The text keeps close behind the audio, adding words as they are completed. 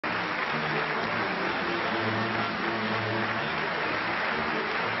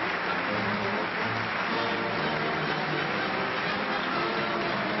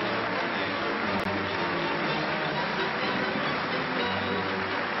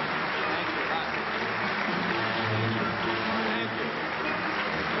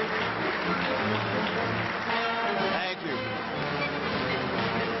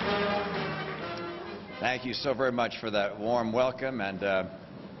Thank you so very much for that warm welcome, and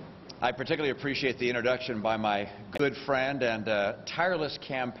I particularly appreciate the introduction by my good friend and tireless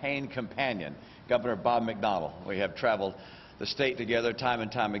campaign companion, Governor Bob McDonnell. We have traveled the state together time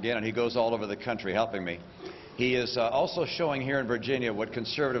and time again, and he goes all over the country helping me. He is also showing here in Virginia what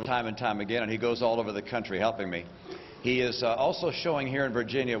conservative time and time again, and he goes all over the country helping me. He is also showing here in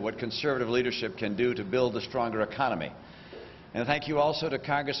Virginia what conservative leadership can do to build a stronger economy. And thank you also to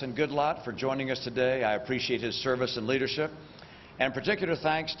Congressman Goodlatte for joining us today. I appreciate his service and leadership. And particular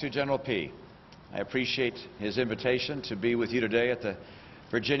thanks to General P. I appreciate his invitation to be with you today at the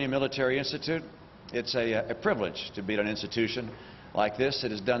Virginia Military Institute. It's a privilege to be at an institution like this.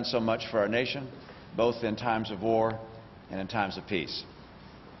 It has done so much for our nation, both in times of war and in times of peace.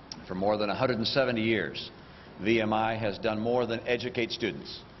 For more than 170 years, VMI has done more than educate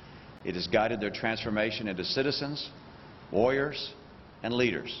students. It has guided their transformation into citizens, warriors, and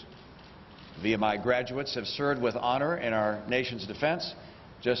leaders. VMI graduates have served with honor in our nation's defense,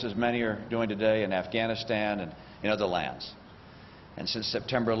 just as many are doing today in Afghanistan and in other lands. And since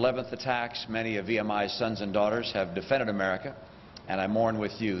September 11th attacks, many of VMI's sons and daughters have defended America, and I mourn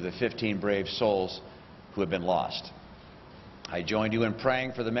with you the 15 brave souls who have been lost. I join you in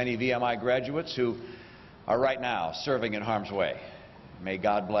praying for the many VMI graduates who are right now serving in harm's way. May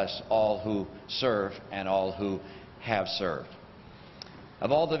God bless all who serve and all who have served.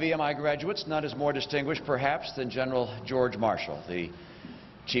 Of all the VMI graduates, none is more distinguished perhaps than General George Marshall, the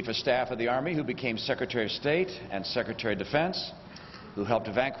Chief of Staff of the Army, who became Secretary of State and Secretary of Defense, who helped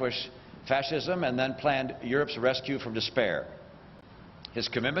vanquish fascism and then planned Europe's rescue from despair. His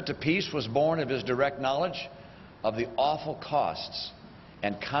commitment to peace was born of his direct knowledge of the awful costs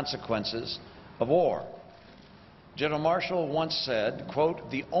and consequences of war. General Marshall once said,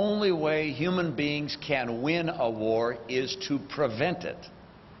 quote, "The only way human beings can win a war is to prevent it."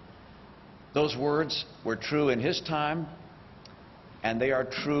 Those words were true in his time, and they are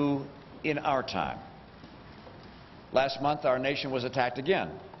true in our time. Last month, our nation was attacked again.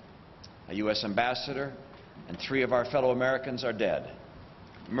 A U.S. ambassador and 3 of our fellow Americans are dead,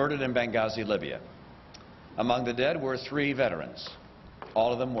 murdered in Benghazi, Libya. Among the dead were 3 veterans.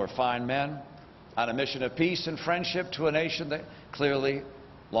 All of them were fine men on a mission of peace and friendship to a nation that clearly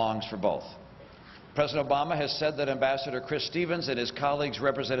longs for both. President Obama has said that Ambassador Chris Stevens and his colleagues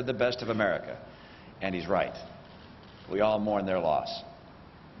represented the best of America, and he's right. We all mourn their loss.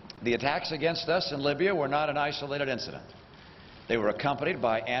 The attacks against us in Libya were not an isolated incident. They were accompanied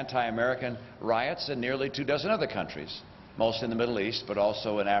by anti-American riots in nearly 24 other countries, most in the Middle East, but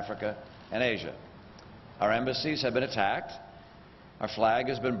also in Africa and Asia. Our embassies have been attacked. Our flag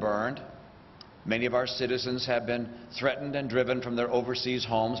has been burned. Many of our citizens have been threatened and driven from their overseas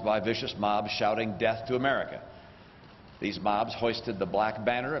homes by vicious mobs shouting death to America. These mobs hoisted the black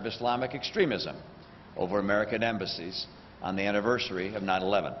banner of Islamic extremism over American embassies on the anniversary of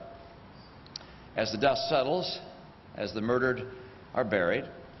 9/11. As the dust settles, as the murdered are buried,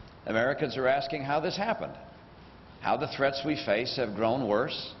 Americans are asking how this happened, how the threats we face have grown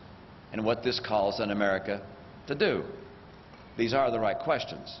worse, and what this calls on America to do. These are the right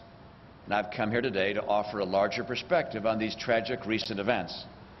questions. And I've come here today to offer a larger perspective on these tragic recent events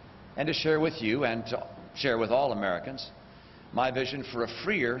and to share with you and to share with all Americans my vision for a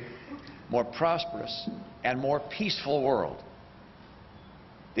freer, more prosperous, and more peaceful world.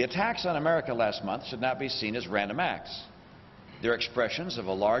 The attacks on America last month should not be seen as random acts. They're expressions of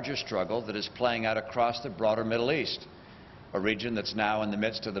a larger struggle that is playing out across the broader Middle East, a region that's now in the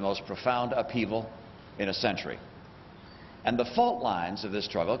midst of the most profound upheaval in a century. And the fault lines of this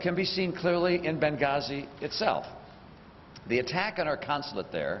struggle can be seen clearly in Benghazi itself. The attack on our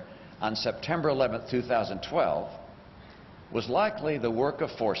consulate there on September 11, 2012, was likely the work of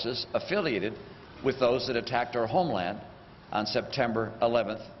forces affiliated with those that attacked our homeland on September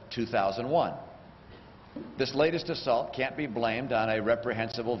 11, 2001. This latest assault can't be blamed on a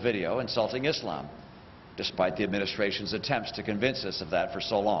reprehensible video insulting Islam, despite the administration's attempts to convince us of that for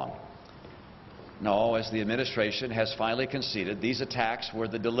so long. No, as the administration has finally conceded, these attacks were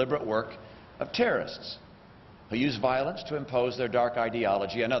the deliberate work of terrorists who use violence to impose their dark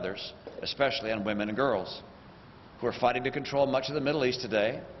ideology on others, especially on women and girls, who are fighting to control much of the Middle East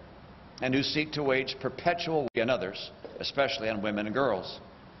today, and who seek to wage perpetual war on others, especially on women and girls,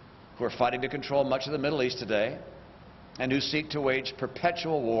 who are fighting to control much of the Middle East today, and who seek to wage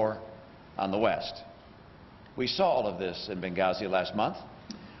perpetual war on the West. We saw all of this in Benghazi last month.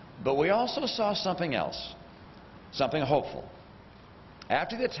 But we also saw something else, something hopeful.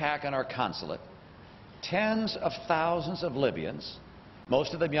 After the attack on our consulate, tens of thousands of Libyans,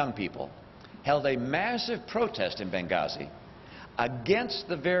 most of them young people, held a massive protest in Benghazi against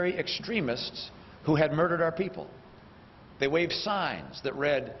the very extremists who had murdered our people. They waved signs that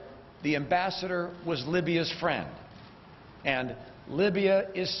read, "The ambassador was Libya's friend," and "Libya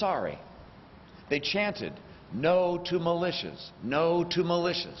is sorry." They chanted, "No to militias, no to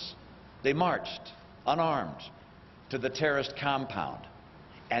militias." They marched, unarmed, to the terrorist compound,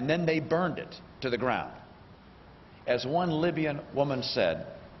 and then they burned it to the ground. As one Libyan woman said,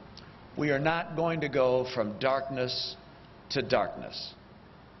 "We are not going to go from darkness to darkness."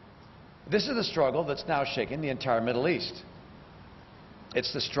 This is the struggle that's now shaking the entire Middle East.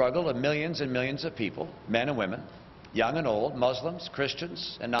 It's the struggle of millions and millions of people, men and women, young and old, Muslims,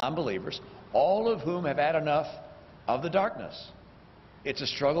 Christians, and non-believers, all of whom have had enough of the darkness. It's a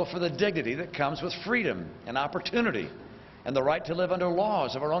struggle for the dignity that comes with freedom and opportunity and the right to live under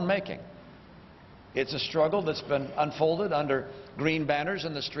laws of our own making. It's a struggle that's been unfolded under green banners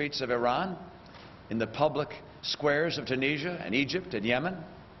in the streets of Iran, in the public squares of Tunisia and Egypt and Yemen,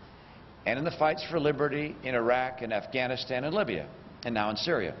 and in the fights for liberty in Iraq and Afghanistan and Libya, and now in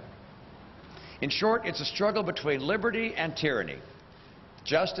Syria. In short, it's a struggle between liberty and tyranny,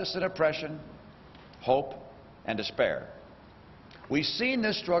 justice and oppression, hope and despair. We've seen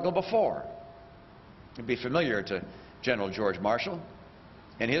this struggle before. It'd be familiar to General George Marshall.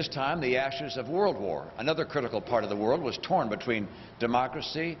 In his time, the ashes of World War, another critical part of the world, was torn between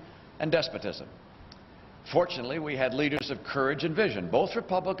democracy and despotism. Fortunately, we had leaders of courage and vision, both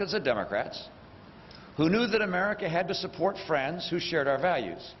Republicans and Democrats, who knew that America had to support friends who shared our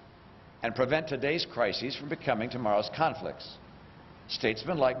values and prevent today's crises from becoming tomorrow's conflicts.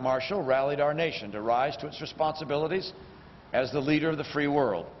 Statesmen like Marshall rallied our nation to rise to its responsibilities as the leader of the free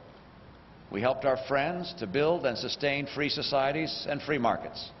world. We helped our friends to build and sustain free societies and free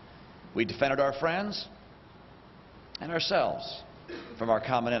markets. We defended our friends and ourselves from our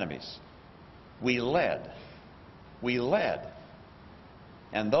common enemies. We led. We led.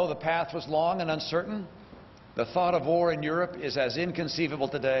 And though the path was long and uncertain, the thought of war in Europe is as inconceivable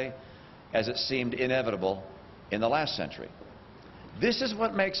today as it seemed inevitable in the last century. This is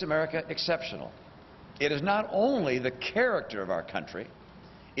what makes America exceptional. It is not only the character of our country,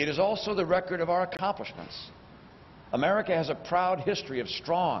 it is also the record of our accomplishments. America has a proud history of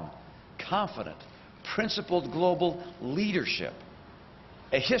strong, confident, principled global leadership,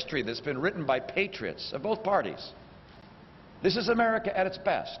 a history that's been written by patriots of both parties. This is America at its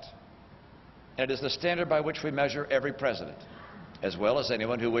best, and it is the standard by which we measure every president, as well as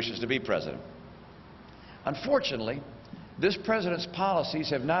anyone who wishes to be president. Unfortunately, this president's policies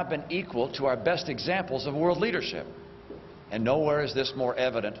have not been equal to our best examples of world leadership, and nowhere is this more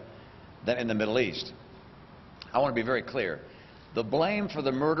evident than in the Middle East. I want to be very clear. The blame for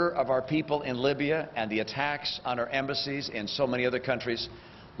the murder of our people in Libya and the attacks on our embassies in so many other countries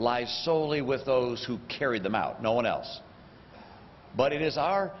lies solely with those who carried them out, no one else. But it is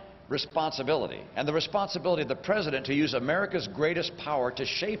our responsibility and the responsibility of the President to use America's greatest power to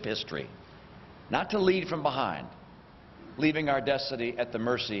shape history, not to lead from behind, leaving our destiny at the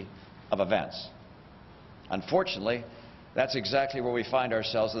mercy of events. Unfortunately, that's exactly where we find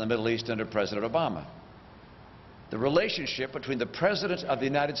ourselves in the Middle East under President Obama. The relationship between the President of the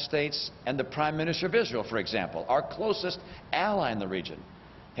United States and the Prime Minister of Israel, for example, our closest ally in the region,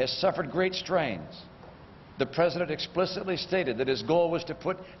 has suffered great strains. The President explicitly stated that his goal was to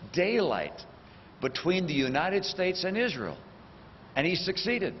put daylight between the United States and Israel, and he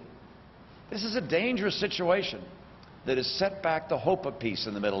succeeded. This is a dangerous situation that has set back the hope of peace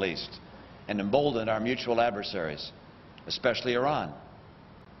in the Middle East and emboldened our mutual adversaries, especially Iran.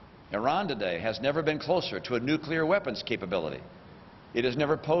 Iran today has never been closer to a nuclear weapons capability. It has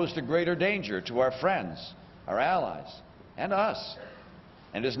never posed a greater danger to our friends, our allies, and us,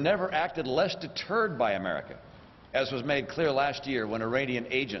 and has never acted less deterred by America, as was made clear last year when Iranian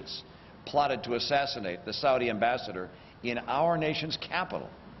agents plotted to assassinate the Saudi ambassador in our nation's capital.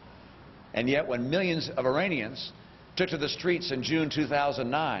 And yet when millions of Iranians took to the streets in June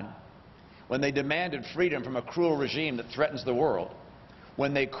 2009, when they demanded freedom from a cruel regime that threatens the world,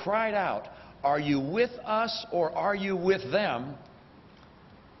 when they cried out, "Are you with us or are you with them?"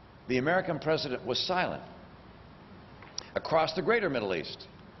 the American president was silent. Across the greater Middle East,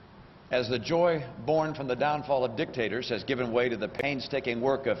 as the joy born from the downfall of dictators has given way to the painstaking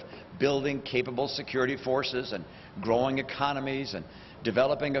work of building capable security forces and growing economies and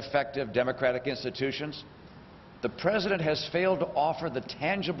developing effective democratic institutions, the president has failed to offer the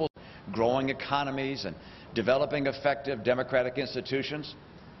tangible growing economies and developing effective democratic institutions.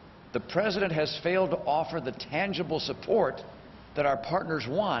 The president has failed to offer the tangible support that our partners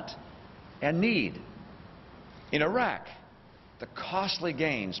want and need. In Iraq, the costly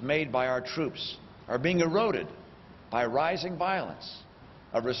gains made by our troops are being eroded by rising violence,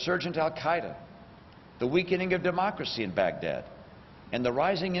 a resurgent al-Qaida, the weakening of democracy in Baghdad, and the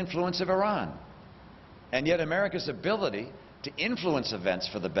rising influence of Iran. And yet America's ability to influence events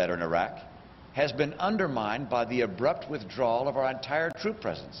for the better in Iraq has been undermined by the abrupt withdrawal of our entire troop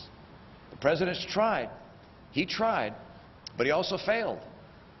presence. The President's tried. He tried, but he also failed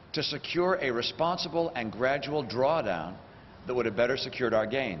to secure a responsible and gradual drawdown that would have better secured our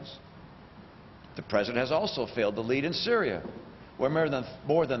gains. The President has also failed to lead in Syria, where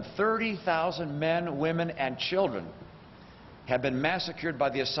more than 30,000 men, women, and children have been massacred by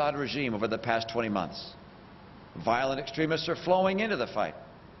the Assad regime over the past 20 months. Violent extremists are flowing into the fight.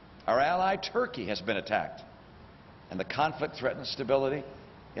 Our ally Turkey has been attacked, and the conflict threatens stability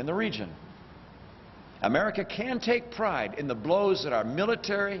in the region. America can take pride in the blows that our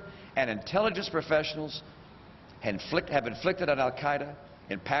military and intelligence professionals have inflicted on al-Qaida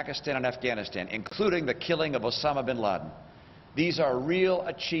in Pakistan and Afghanistan, including the killing of Osama bin Laden. These are real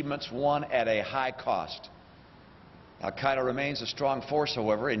achievements won at a high cost. Al-Qaida remains a strong force,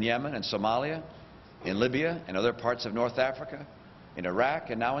 however, in Yemen and Somalia, in Libya and other parts of North Africa, in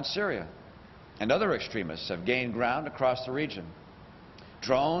Iraq and now in Syria. And other extremists have gained ground across the region.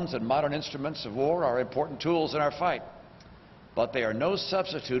 Drones and modern instruments of war are important tools in our fight, but they are no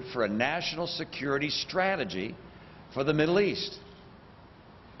substitute for a national security strategy for the Middle East.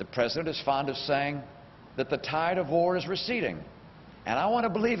 The President is fond of saying that the tide of war is receding, and I want to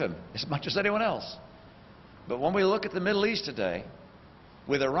believe him as much as anyone else. But when we look at the Middle East today,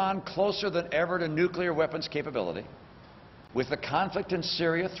 with Iran closer than ever to nuclear weapons capability, with the conflict in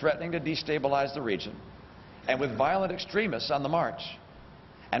Syria threatening to destabilize the region, and with violent extremists on the march,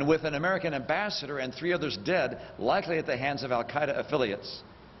 and with an American ambassador and 3 others dead, likely at the hands of al-Qaida affiliates,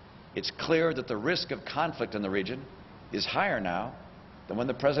 it's clear that the risk of conflict in the region is higher now than when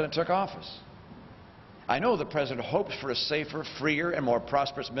the President took office. I know the President hopes for a safer, freer, and more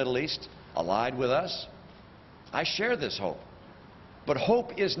prosperous Middle East allied with us. I share this hope. But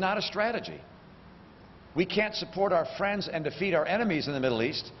hope is not a strategy. We can't support our friends and defeat our enemies in the Middle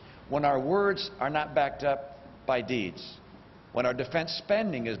East when our words are not backed up by deeds, when our defense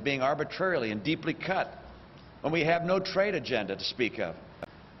spending is being arbitrarily and deeply cut, when we have no trade agenda to speak of,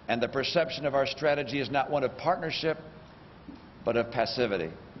 and the perception of our strategy is not one of partnership, but of passivity.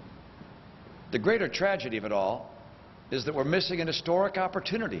 The greater tragedy of it all is that we're missing an historic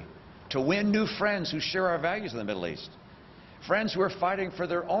opportunity to win new friends who share our values in the Middle East. Friends who are fighting for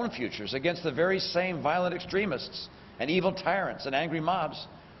their own futures against the very same violent extremists and evil tyrants and angry mobs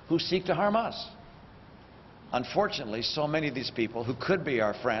who seek to harm us. Unfortunately, so many of these people who could be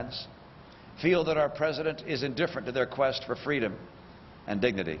our friends feel that our President is indifferent to their quest for freedom and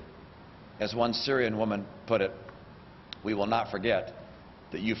dignity. As one Syrian woman put it, we will not forget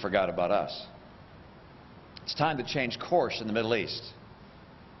that you forgot about us. It's time to change course in the Middle East.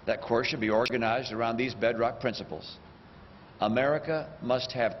 That course should be organized around these bedrock principles. America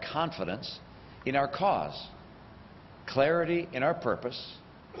must have confidence in our cause, clarity in our purpose,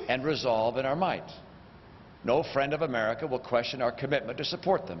 and resolve in our might. No friend of America will question our commitment to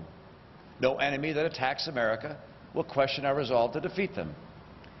support them. No enemy that attacks America will question our resolve to defeat them.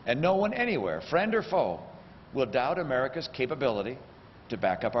 And no one anywhere, friend or foe, will doubt America's capability to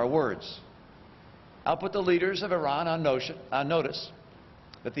back up our words. I'll put the leaders of Iran on notice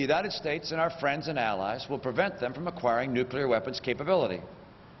that the United States and our friends and allies will prevent them from acquiring nuclear weapons capability.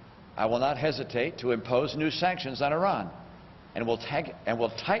 I will not hesitate to impose new sanctions on Iran, and will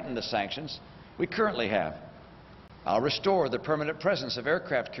tighten the sanctions we currently have. I'll restore the permanent presence of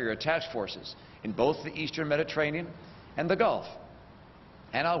aircraft carrier task forces in both the Eastern Mediterranean and the Gulf.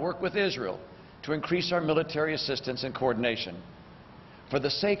 And I'll work with Israel to increase our military assistance and coordination. For the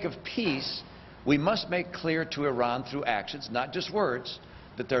sake of peace, we must make clear to Iran through actions, not just words,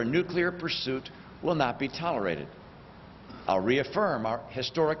 that their nuclear pursuit will not be tolerated. I'll reaffirm our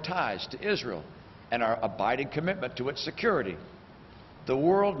historic ties to Israel and our abiding commitment to its security. The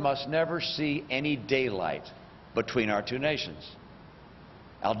world must never see any daylight between our two nations.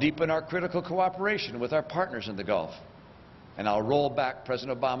 I'll deepen our critical cooperation with our partners in the Gulf, and I'll roll back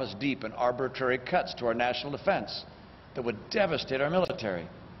President Obama's deep and arbitrary cuts to our national defense that would devastate our military.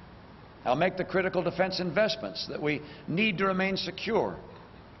 I'll make the critical defense investments that we need to remain secure.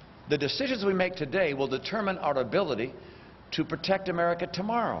 The decisions we make today will determine our ability to protect America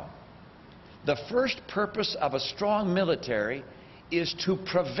tomorrow. The first purpose of a strong military is to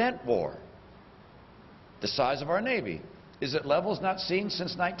prevent war. The size of our Navy is at levels not seen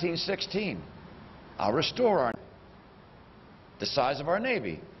since 1916. I'll restore our Navy. The size of our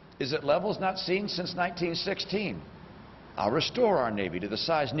Navy is at levels not seen since 1916. I'll restore our Navy to the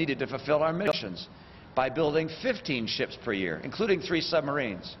size needed to fulfill our missions by building 15 ships per year, including 3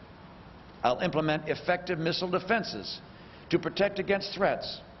 submarines. I'll implement effective missile defenses to protect against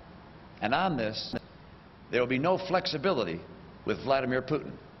threats. And on this, there will be no flexibility with Vladimir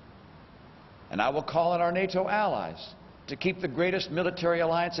Putin. And I will call on our NATO allies to keep the greatest military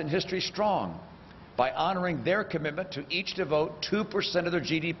alliance in history strong by honoring their commitment to each devote 2% of their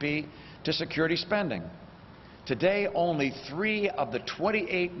GDP to security spending. Today, only 3 of the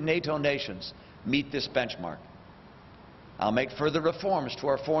 28 NATO nations meet this benchmark. I'll make further reforms to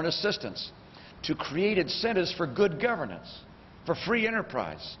our foreign assistance to create incentives for good governance, for free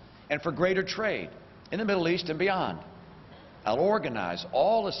enterprise, and for greater trade in the Middle East and beyond. I'll organize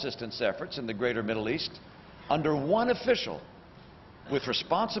all assistance efforts in the greater Middle East under one official with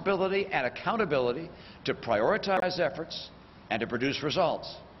responsibility and accountability to prioritize efforts and to produce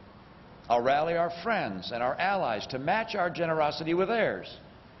results. I'll rally our friends and our allies to match our generosity with theirs.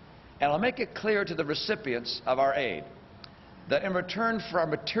 And I'll make it clear to the recipients of our aid that in return for our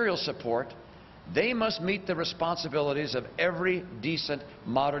material support, they must meet the responsibilities of every decent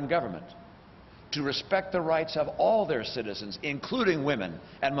modern government to respect the rights of all their citizens, including women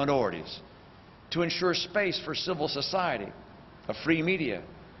and minorities, to ensure space for civil society, a free media,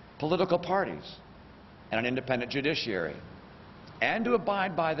 political parties, and an independent judiciary, and to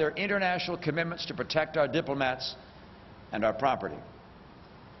abide by their international commitments to protect our diplomats and our property.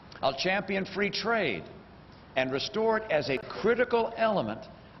 I'll champion free trade and restore it as a critical element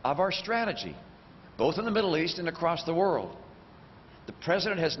of our strategy, both in the Middle East and across the world. The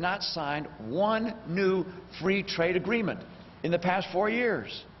President has not signed one new free trade agreement in the past 4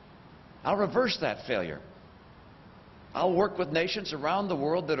 years. I'll reverse that failure. I'll work with nations around the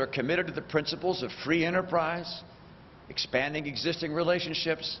world that are committed to the principles of free enterprise, expanding existing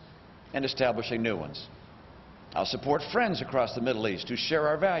relationships, and establishing new ones. I'll support friends across the Middle East who share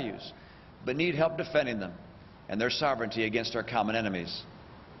our values, but need help defending them and their sovereignty against our common enemies.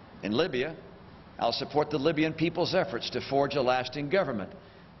 In Libya, I'll support the Libyan people's efforts to forge a lasting government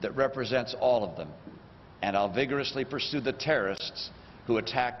that represents all of them. And I'll vigorously pursue the terrorists who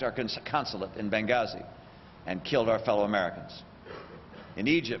attacked our consulate in Benghazi and killed our fellow Americans. In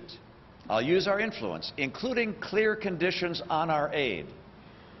Egypt, I'll use our influence, including clear conditions on our aid,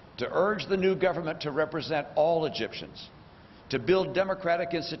 to urge the new government to represent all Egyptians, to build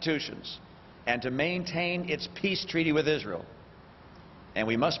democratic institutions, and to maintain its peace treaty with Israel. And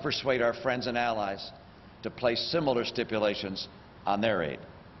we must persuade our friends and allies to place similar stipulations on their aid.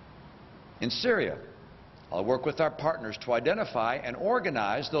 In Syria, I'll work with our partners to identify and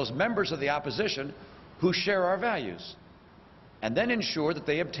organize those members of the opposition who share our values, and then ensure that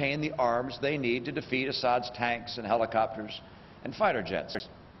they obtain the arms they need to defeat Assad's tanks and helicopters and fighter jets.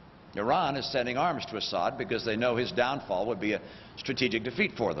 Iran is sending arms to Assad because they know his downfall would be a strategic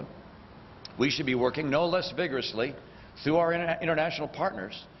defeat for them. We should be working no less vigorously through our international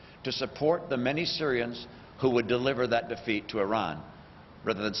partners to support the many Syrians who would deliver that defeat to Iran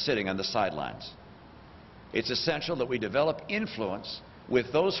rather than sitting on the sidelines. It's essential that we develop influence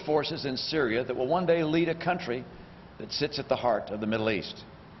with those forces in Syria that will one day lead a country that sits at the heart of the Middle East.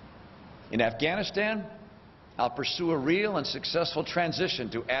 In Afghanistan, I'll pursue a real and successful transition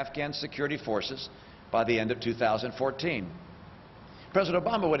to Afghan security forces by the end of 2014. President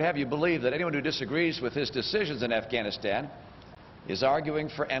Obama would have you believe that anyone who disagrees with his decisions in Afghanistan is arguing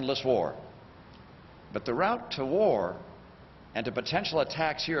for endless war. But the route to war and to potential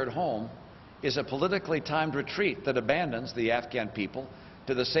attacks here at home is a politically timed retreat that abandons the Afghan people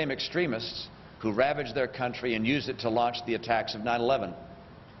to the same extremists who ravaged their country and used it to launch the attacks of 9/11.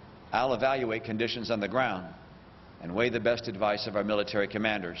 I'll evaluate conditions on the ground and weigh the best advice of our military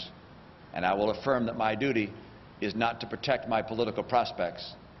commanders, and I will affirm that my duty is not to protect my political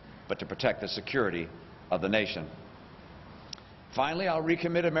prospects, but to protect the security of the nation. Finally, I'll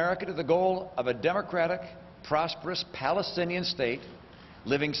recommit America to the goal of a democratic, prosperous Palestinian state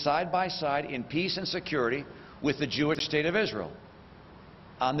living side by side in peace and security with the Jewish state of Israel.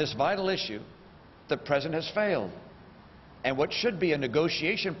 On this vital issue, the President has failed, and what should be a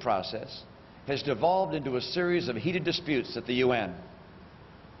negotiation process has devolved into a series of heated disputes at the UN.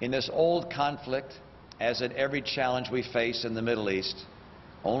 In this old conflict, as in every challenge we face in the Middle East,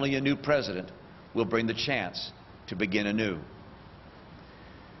 only a new president will bring the chance to begin anew.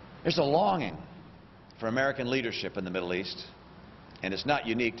 There's a longing for American leadership in the Middle East, and it's not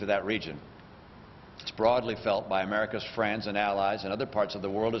unique to that region. It's broadly felt by America's friends and allies in other parts of the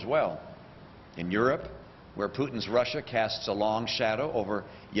world as well. In Europe, where Putin's Russia casts a long shadow over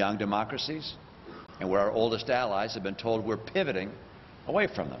young democracies, and where our oldest allies have been told we're pivoting away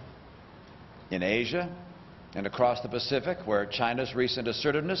from them. In Asia and across the Pacific, where China's recent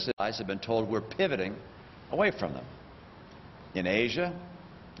assertiveness, allies have been told we're pivoting away from them. In Asia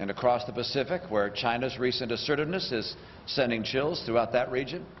and across the Pacific, where China's recent assertiveness is sending chills throughout that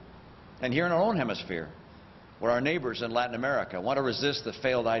region, and here in our own hemisphere, where our neighbors in Latin America want to resist the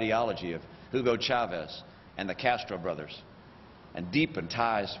failed ideology of Hugo Chavez and the Castro brothers, and deepen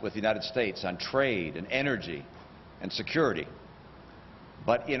ties with the United States on trade and energy and security.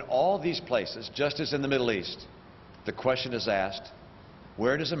 But in all these places, just as in the Middle East, the question is asked,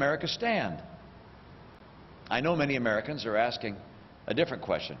 where does America stand? I know many Americans are asking a different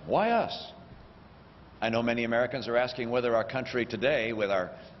question. Why us? I know many Americans are asking whether our country today, with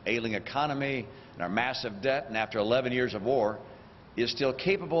our ailing economy and our massive debt, and after 11 years of war, is still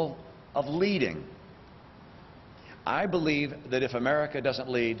capable of leading. I believe that if America doesn't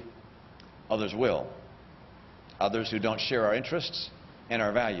lead, others will. Others who don't share our interests and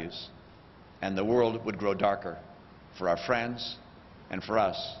our values, and the world would grow darker for our friends and for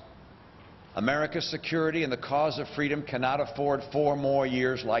us. America's security and the cause of freedom cannot afford 4 more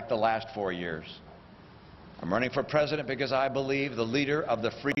years like the last 4 years. I'm running for president because I believe the leader of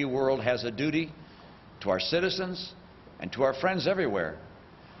the free world has a duty to our citizens and to our friends everywhere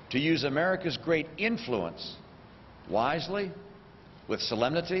to use America's great influence wisely, with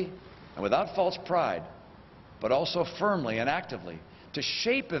solemnity, and without false pride, but also firmly and actively to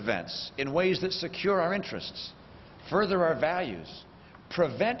shape events in ways that secure our interests, further our values,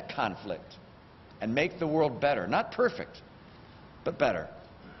 prevent conflict, and make the world better. Not perfect, but better.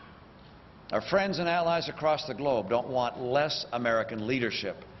 Our friends and allies across the globe don't want less American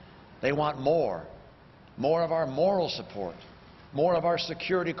leadership. They want more. More of our moral support, more of our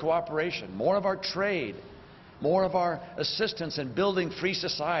security cooperation, more of our trade, more of our assistance in building free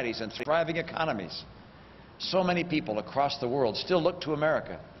societies and thriving economies. So many people across the world still look to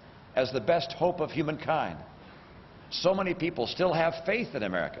America as the best hope of humankind. So many people still have faith in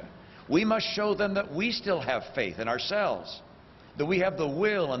America. We must show them that we still have faith in ourselves, that we have the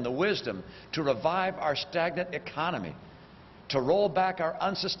will and the wisdom to revive our stagnant economy, to roll back our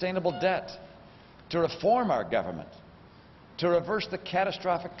unsustainable debt, to reform our government, to reverse the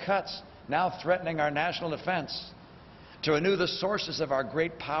catastrophic cuts now threatening our national defense, to renew the sources of our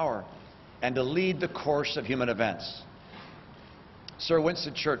great power, and to lead the course of human events. Sir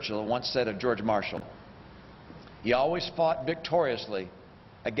Winston Churchill once said of George Marshall, he always fought victoriously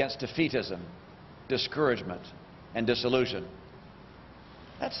against defeatism, discouragement, and disillusion.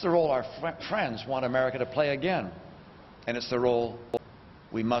 That's the role our friends want America to play again, and it's the role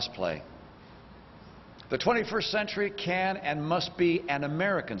we must play. The 21st century can and must be an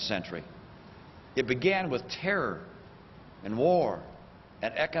American century. It began with terror and war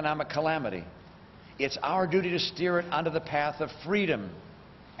and economic calamity. It's our duty to steer it onto the path of freedom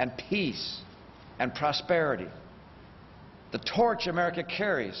and peace and prosperity. The torch America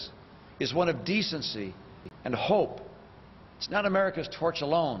carries is one of decency and hope. It's not America's torch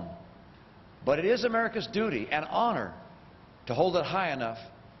alone, but it is America's duty and honor to hold it high enough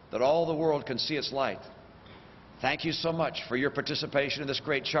that all the world can see its light. Thank you so much for your participation in this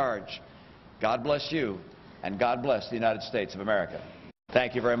great charge. God bless you, and God bless the United States of America.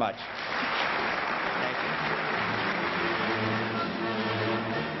 Thank you very much.